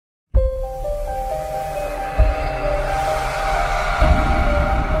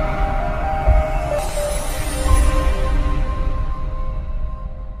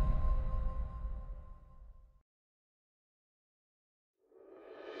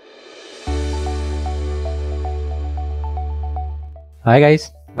Hi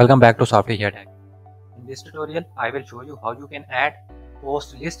guys, welcome back to Software Tech. In this tutorial, I will show you how you can add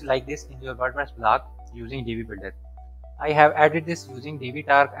post list like this in your WordPress blog using Divi Builder. I have added this using Divi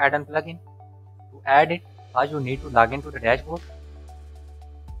Tark add-on plugin. To add it, first you need to log into the dashboard.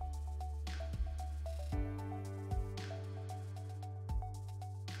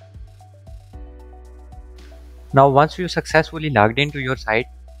 Now once you successfully logged into your site,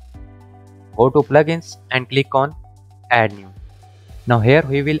 go to plugins and click on add new. Now here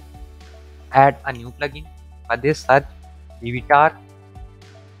we will add a new plugin. For this, search Divi Tark.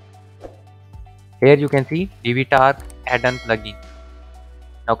 Here you can see Divi Tark add-on plugin.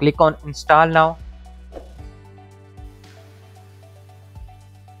 Now click on install now.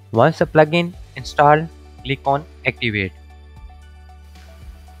 Once the plugin installed, click on activate.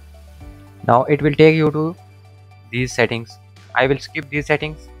 Now it will take you to these settings. I will skip these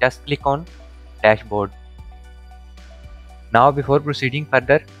settings, just click on dashboard. Now before proceeding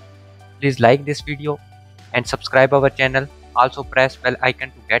further, please like this video and subscribe our channel. Also press bell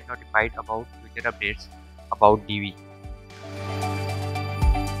icon to get notified about future updates about Divi.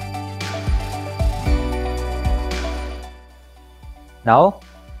 Now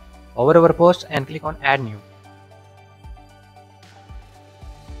over our post and click on add new.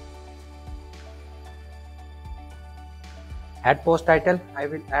 Add post title, I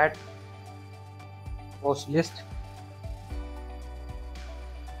will add post list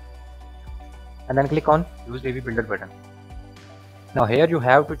and then click on use Divi Builder button. Now here you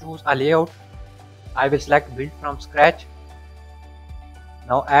have to choose a layout. I will select build from scratch.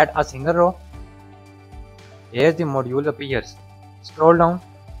 Now add a single row. Here the module appears. Scroll down.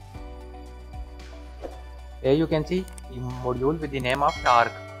 Here you can see the module with the name of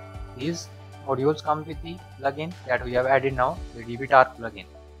Tark. These modules come with the plugin that we have added now, the Divi Tark plugin.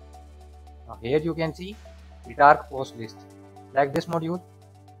 Now here you can see the Tark post list. Select this module.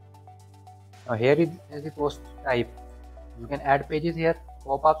 Now here is the post type. You can add pages here,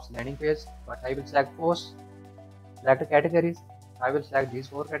 pop-ups, landing page, but I will select posts. Select categories. I will select these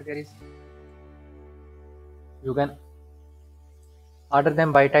 4 categories. You can order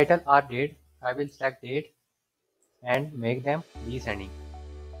them by title or date. I will select date and make them descending.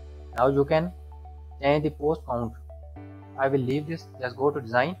 Now you can change the post count. I will leave this, just go to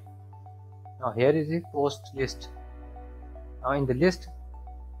design. Now here is the post list. Now in the list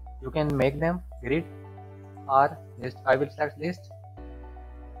you can make them grid or list. I will select list.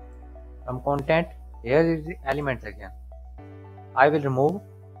 From content, here is the element section. I will remove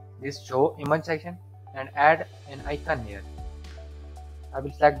this show image section and add an icon here. I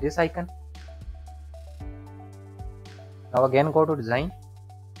will select this icon. Now again go to design.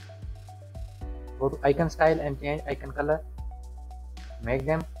 Go to icon style and change icon color. Make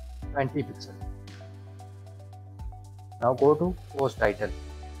them 20 pixels. Now go to post title.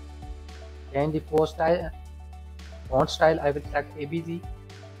 Change the post style, font style. I will select ABG.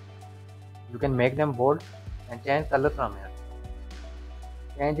 You can make them bold and change color from here.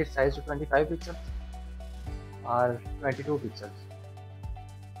 Change its size to 25 pixels or 22 pixels.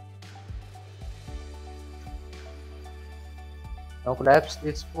 Now collapse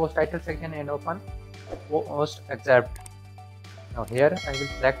this post title section and open post accept. Now here I will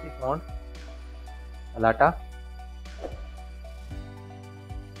select the font Alata.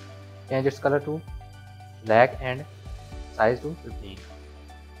 Change its color to black and size to 15.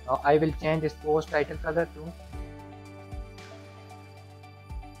 Now I will change this post title color to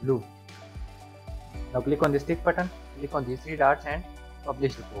blue. Now click on this tick button, click on these 3 dots and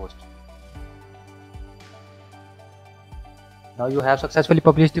publish the post. Now you have successfully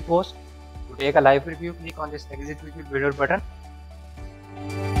published the post. To take a live preview, click on this exit Divi Builder button.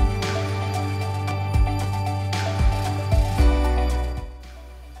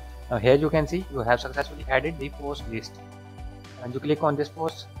 Now here you can see you have successfully added the post list. When you click on this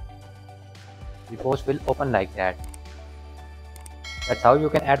post, the post will open like that. That's how you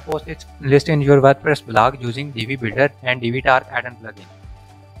can add post list in your WordPress blog using Divi Builder and Divi Tark add-on plugin.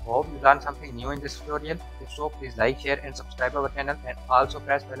 Hope you learned something new in this tutorial. If so, please like, share and subscribe our channel and also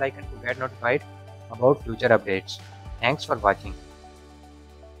press bell icon to get notified about future updates. Thanks for watching.